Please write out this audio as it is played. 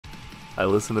I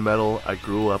listen to metal. I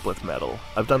grew up with metal.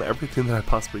 I've done everything that I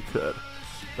possibly could.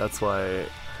 That's why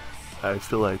I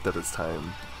feel like that it's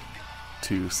time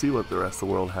to see what the rest of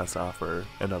the world has to offer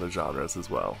and other genres as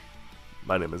well.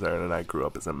 My name is Aaron and I grew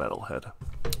up as a metalhead.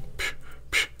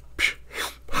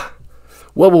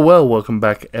 Well, welcome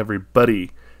back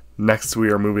everybody. Next we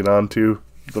are moving on to,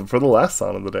 for the last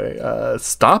song of the day,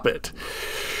 Stop It.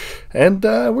 And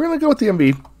we're going to go with the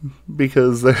MV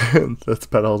because that's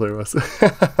about all there was.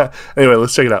 Anyway,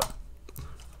 let's check it out.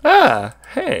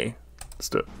 Hey. Let's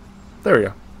do it. There we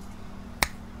go.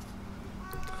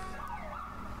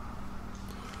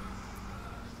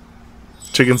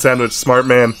 Chicken sandwich, smart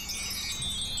man.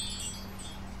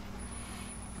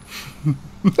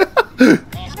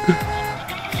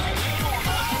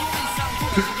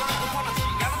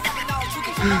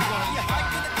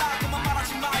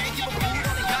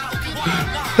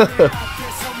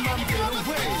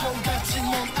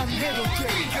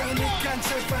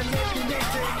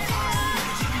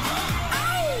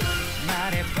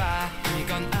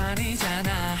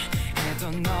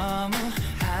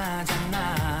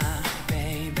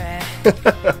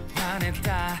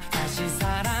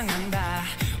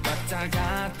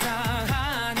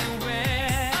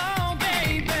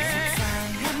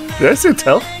 Did I say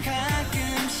tell?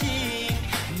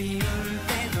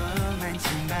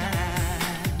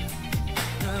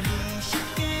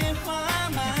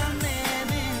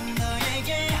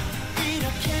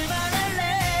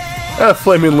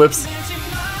 Flaming lips.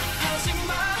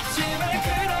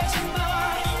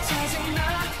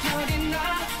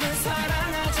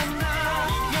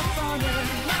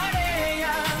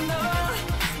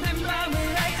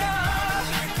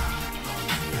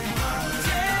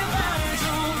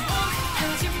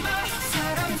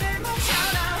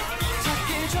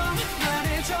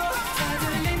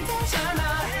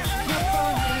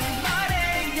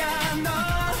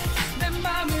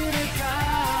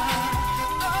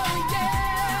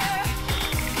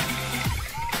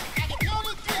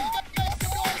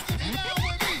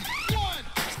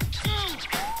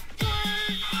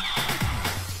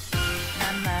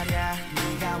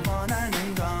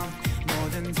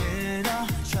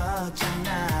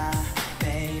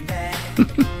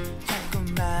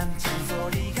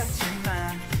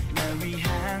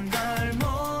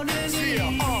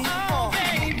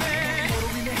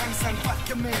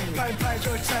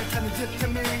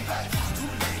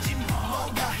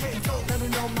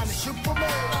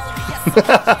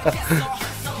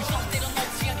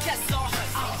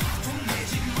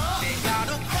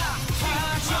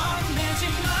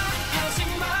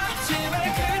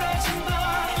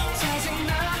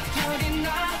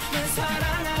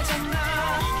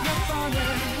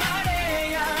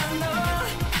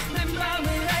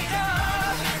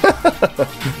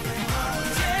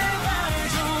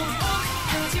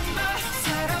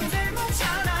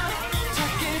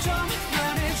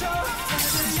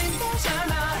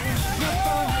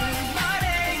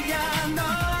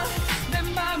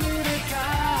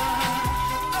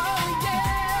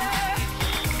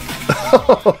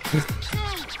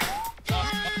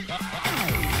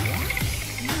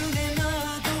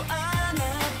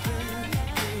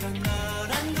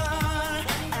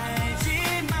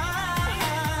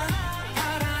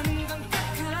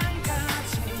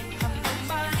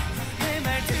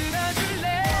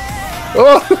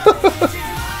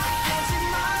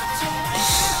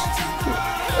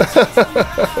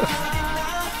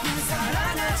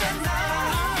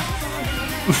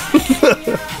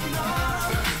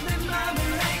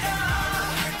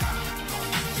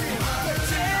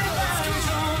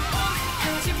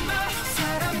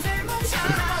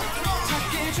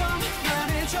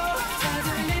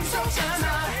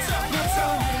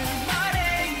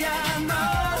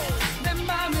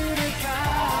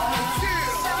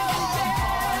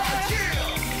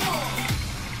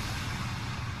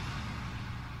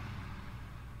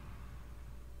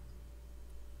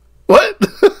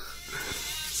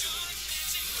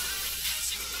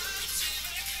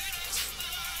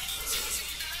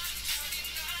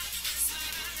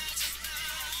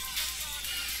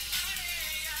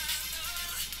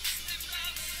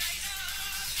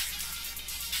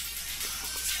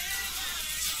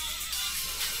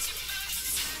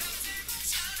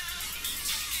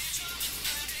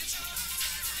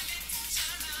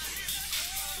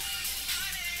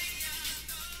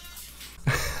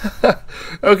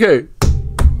 Okay,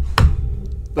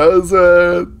 that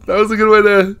was a good way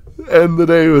to end the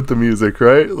day with the music,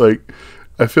 right? Like,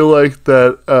 I feel like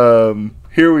that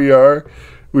here we are.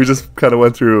 We just kind of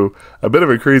went through a bit of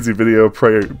a crazy video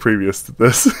previous to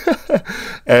this,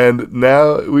 and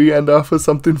now we end off with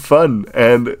something fun.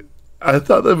 And I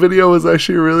thought the video was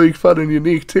actually really fun and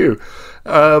unique too.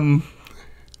 How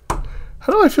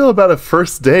do I feel about a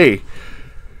first day?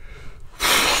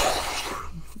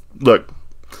 Look,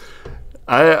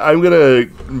 I'm gonna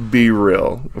be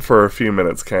real for a few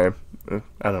minutes, okay?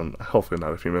 Hopefully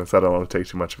not a few minutes. I don't want to take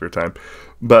too much of your time.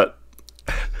 But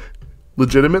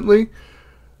legitimately,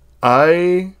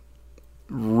 I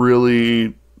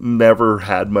really never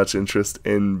had much interest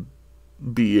in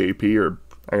B.A.P, or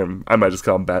I might just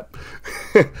call him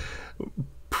B.A.P,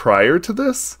 prior to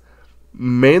this,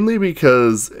 mainly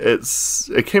because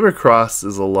it came across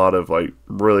as a lot of like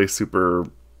really super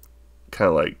kind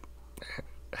of like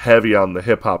heavy on the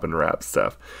hip hop and rap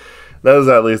stuff. That was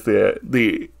at least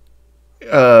the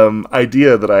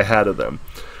idea that I had of them.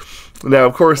 Now,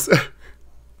 of course,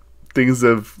 things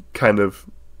have kind of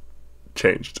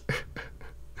changed,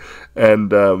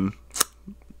 and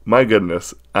my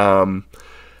goodness,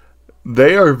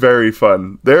 they are very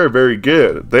fun. They are very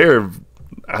good.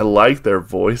 I like their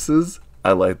voices.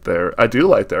 I do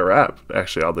like their rap,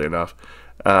 actually, oddly enough.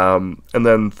 And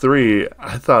then 3,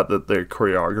 I thought that their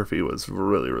choreography was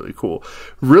really, really cool.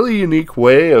 Really unique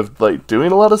way of like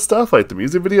doing a lot of stuff. Like the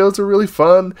music videos are really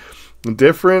fun and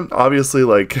different. Obviously,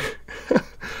 like,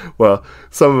 well,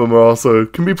 some of them are also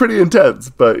can be pretty intense.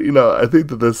 But I think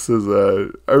that this is a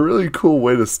really cool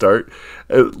way to start.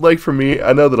 Like for me,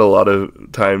 I know that a lot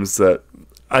of times that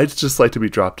I just like to be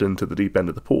dropped into the deep end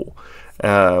of the pool.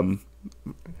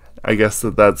 I guess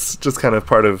that's just kind of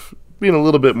part of being a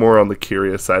little bit more on the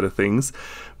curious side of things.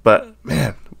 But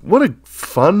man, what a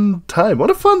fun time. What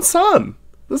a fun song.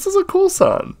 This is a cool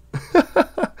song.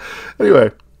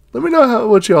 Anyway, let me know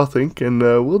what y'all think, and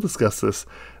we'll discuss this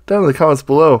down in the comments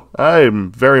below.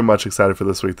 I'm very much excited for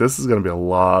this week. This is going to be a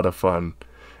lot of fun.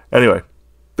 Anyway,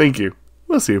 thank you.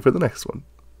 We'll see you for the next one.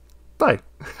 Bye.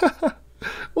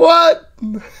 What?